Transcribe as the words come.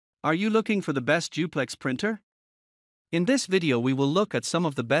Are you looking for the best duplex printer? In this video we will look at some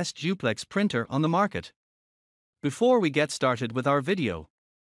of the best duplex printer on the market. Before we get started with our video,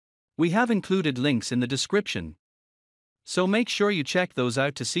 we have included links in the description, so make sure you check those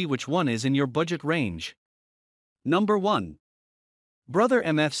out to see which one is in your budget range. Number 1. Brother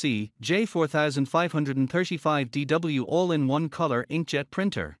MFC J4535DW All-in-One Color Inkjet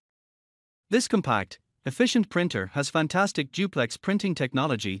Printer. This compact, efficient printer has fantastic duplex printing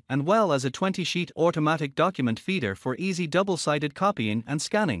technology and well as a 20-sheet automatic document feeder for easy double-sided copying and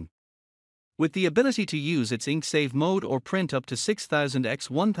scanning. With the ability to use its ink save mode or print up to 6000 x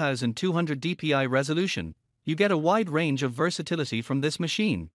 1200 dpi resolution, you get a wide range of versatility from this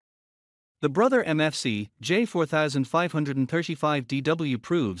machine. The Brother MFC J4535DW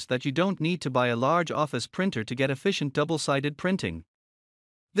proves that you don't need to buy a large office printer to get efficient double-sided printing.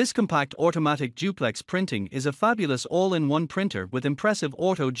 This compact automatic duplex printing is a fabulous all-in-one printer with impressive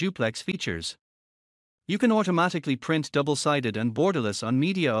auto duplex features. You can automatically print double-sided and borderless on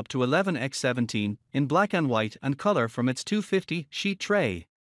media up to 11x17 in black and white and color from its 250 sheet tray.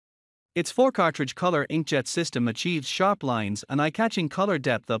 Its 4-cartridge color inkjet system achieves sharp lines and eye-catching color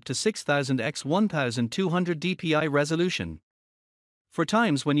depth up to 6000 x 1200 dpi resolution. For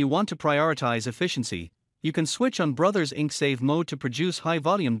times when you want to prioritize efficiency, you can switch on Brother's ink save mode to produce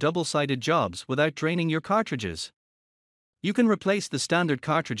high-volume double-sided jobs without draining your cartridges. You can replace the standard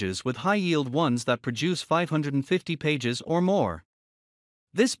cartridges with high-yield ones that produce 550 pages or more.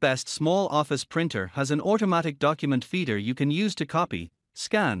 This best small office printer has an automatic document feeder you can use to copy,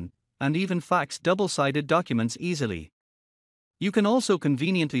 scan, and even fax double-sided documents easily. You can also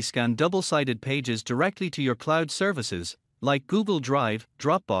conveniently scan double-sided pages directly to your cloud services, like Google Drive,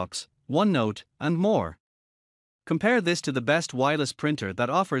 Dropbox, OneNote, and more. Compare this to the best wireless printer that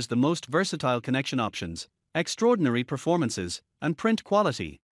offers the most versatile connection options, extraordinary performances, and print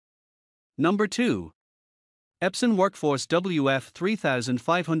quality. Number 2. Epson Workforce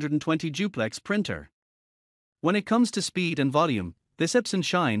WF3520 Duplex Printer. When it comes to speed and volume, this Epson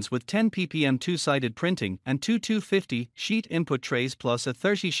shines with 10 ppm two-sided printing and two 250 sheet input trays plus a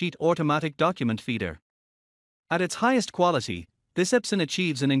 30-sheet automatic document feeder. At its highest quality, this Epson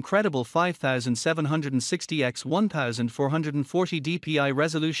achieves an incredible 5760 x 1440 dpi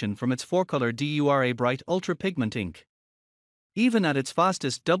resolution from its 4-color DURA bright ultra pigment ink. Even at its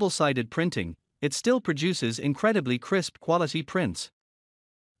fastest double-sided printing, it still produces incredibly crisp quality prints.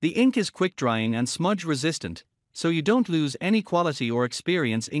 The ink is quick-drying and smudge-resistant, so you don't lose any quality or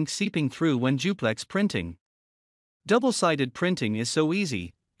experience ink seeping through when duplex printing. Double-sided printing is so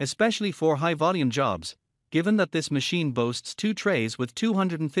easy, especially for high-volume jobs, given that this machine boasts 2 trays with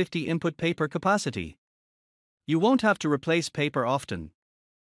 250 input paper capacity. You won't have to replace paper often.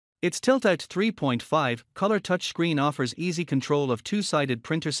 Its tilt-out 3.5 color touchscreen offers easy control of two-sided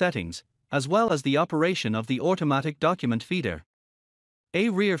printer settings, as well as the operation of the automatic document feeder. A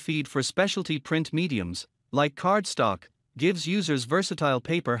rear feed for specialty print mediums, like cardstock, gives users versatile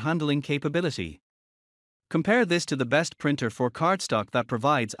paper handling capability. Compare this to the best printer for cardstock that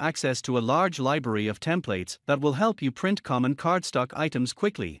provides access to a large library of templates that will help you print common cardstock items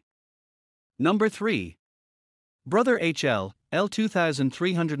quickly. Number 3. Brother HL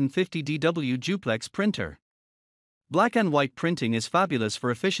L2350DW Duplex Printer. Black and white printing is fabulous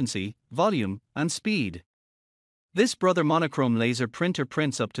for efficiency, volume, and speed. This Brother monochrome laser printer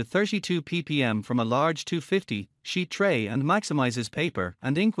prints up to 32 ppm from a large 250 sheet tray and maximizes paper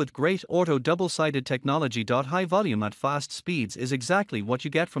and ink with great auto double-sided technology. High volume at fast speeds is exactly what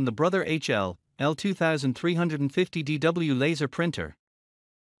you get from the Brother HL L2350DW laser printer.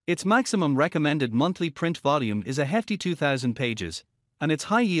 Its maximum recommended monthly print volume is a hefty 2000 pages, and its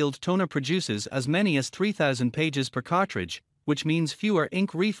high-yield toner produces as many as 3000 pages per cartridge, which means fewer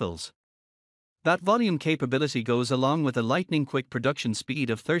ink refills. That volume capability goes along with a lightning-quick production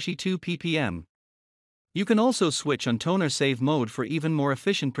speed of 32 ppm. You can also switch on toner save mode for even more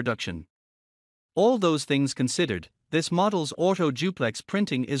efficient production. All those things considered, this model's auto duplex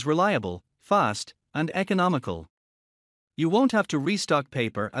printing is reliable, fast, and economical. You won't have to restock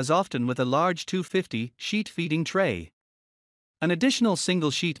paper as often with a large 250 sheet feeding tray. An additional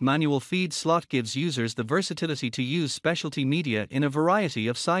single-sheet manual feed slot gives users the versatility to use specialty media in a variety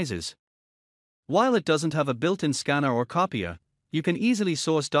of sizes. While it doesn't have a built-in scanner or copier, you can easily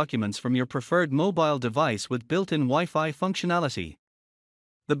source documents from your preferred mobile device with built-in Wi-Fi functionality.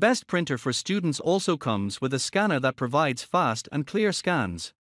 The best printer for students also comes with a scanner that provides fast and clear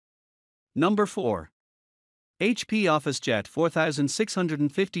scans. Number 4. HP OfficeJet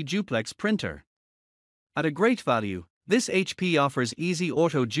 4650 Duplex Printer. At a great value, This HP offers easy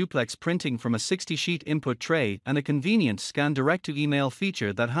auto duplex printing from a 60-sheet input tray and a convenient scan direct-to-email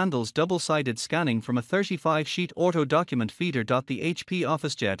feature that handles double-sided scanning from a 35-sheet auto document feeder. The HP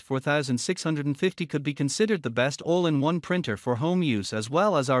OfficeJet 4650 could be considered the best all-in-one printer for home use as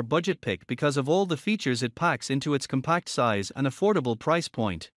well as our budget pick because of all the features it packs into its compact size and affordable price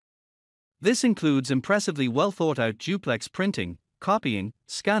point. This includes impressively well-thought-out duplex printing, copying,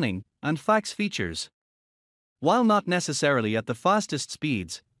 scanning, and fax features. While not necessarily at the fastest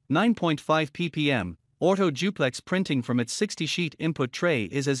speeds, 9.5 ppm, auto duplex printing from its 60-sheet input tray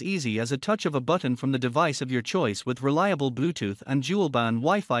is as easy as a touch of a button from the device of your choice with reliable Bluetooth and dual-band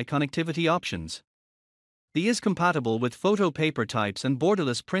Wi-Fi connectivity options. The is compatible with photo paper types and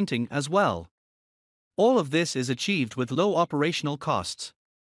borderless printing as well. All of this is achieved with low operational costs.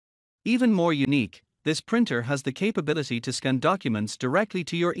 Even more unique, this printer has the capability to scan documents directly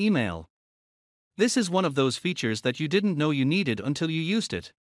to your email. This is one of those features that you didn't know you needed until you used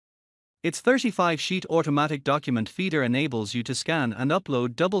it. Its 35-sheet automatic document feeder enables you to scan and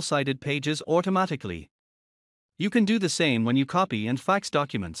upload double-sided pages automatically. You can do the same when you copy and fax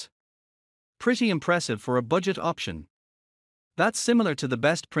documents. Pretty impressive for a budget option. That's similar to the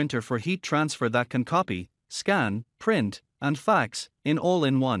best printer for heat transfer that can copy, scan, print, and fax in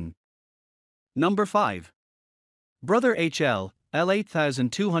all-in-one. Number 5. Brother HL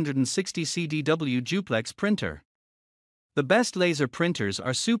L8260 CDW Duplex Printer. The best laser printers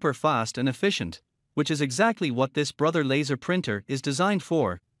are super fast and efficient, which is exactly what this Brother laser printer is designed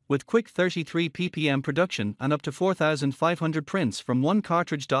for, with quick 33 ppm production and up to 4,500 prints from one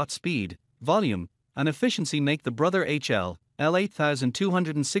cartridge. Speed, volume, and efficiency make the Brother HL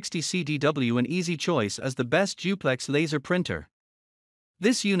L8260 CDW an easy choice as the best duplex laser printer.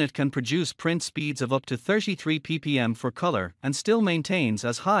 This unit can produce print speeds of up to 33 ppm for color and still maintains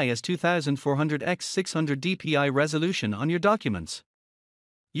as high as 2400 x 600 dpi resolution on your documents.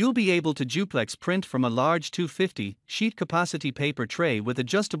 You'll be able to duplex print from a large 250 sheet capacity paper tray with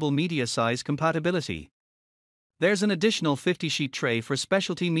adjustable media size compatibility. There's an additional 50 sheet tray for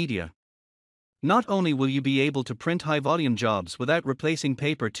specialty media. Not only will you be able to print high volume jobs without replacing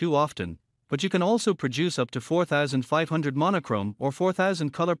paper too often, but you can also produce up to 4,500 monochrome or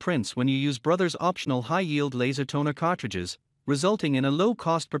 4,000 color prints when you use Brother's optional high-yield laser toner cartridges, resulting in a low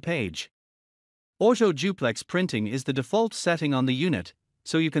cost per page. Auto duplex printing is the default setting on the unit,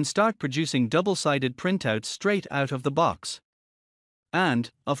 so you can start producing double-sided printouts straight out of the box.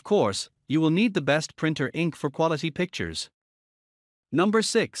 And, of course, you will need the best printer ink for quality pictures. Number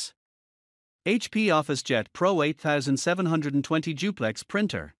 6. HP OfficeJet Pro 8720 Duplex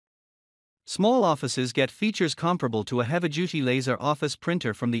Printer. Small offices get features comparable to a heavy-duty laser office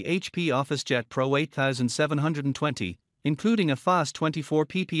printer from the HP OfficeJet Pro 8720, including a fast 24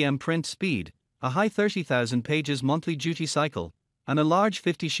 ppm print speed, a high 30,000 pages monthly duty cycle, and a large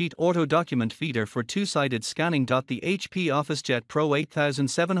 50-sheet auto document feeder for two-sided scanning. The HP OfficeJet Pro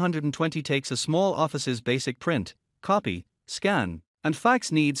 8720 takes a small office's basic print, copy, scan, and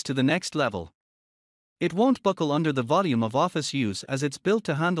fax needs to the next level. It won't buckle under the volume of office use as it's built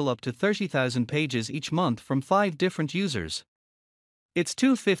to handle up to 30,000 pages each month from 5 different users. Its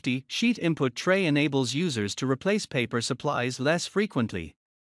 250-sheet input tray enables users to replace paper supplies less frequently.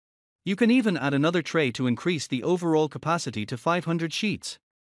 You can even add another tray to increase the overall capacity to 500 sheets.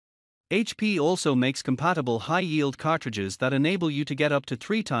 HP also makes compatible high-yield cartridges that enable you to get up to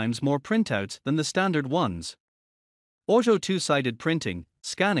 3 times more printouts than the standard ones. Auto two-sided printing,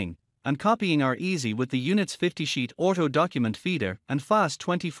 scanning, and copying are easy with the unit's 50-sheet auto document feeder and fast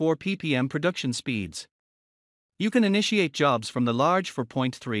 24 ppm production speeds. You can initiate jobs from the large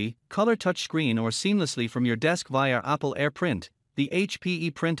 4.3 color touchscreen or seamlessly from your desk via Apple AirPrint, the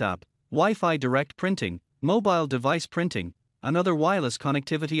HP ePrint app, Wi-Fi direct printing, mobile device printing, and other wireless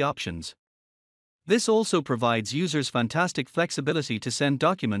connectivity options. This also provides users fantastic flexibility to send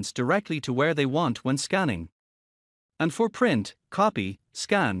documents directly to where they want when scanning. And for print, copy,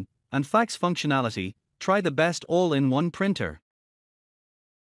 scan, and fax functionality, try the best all-in-one printer.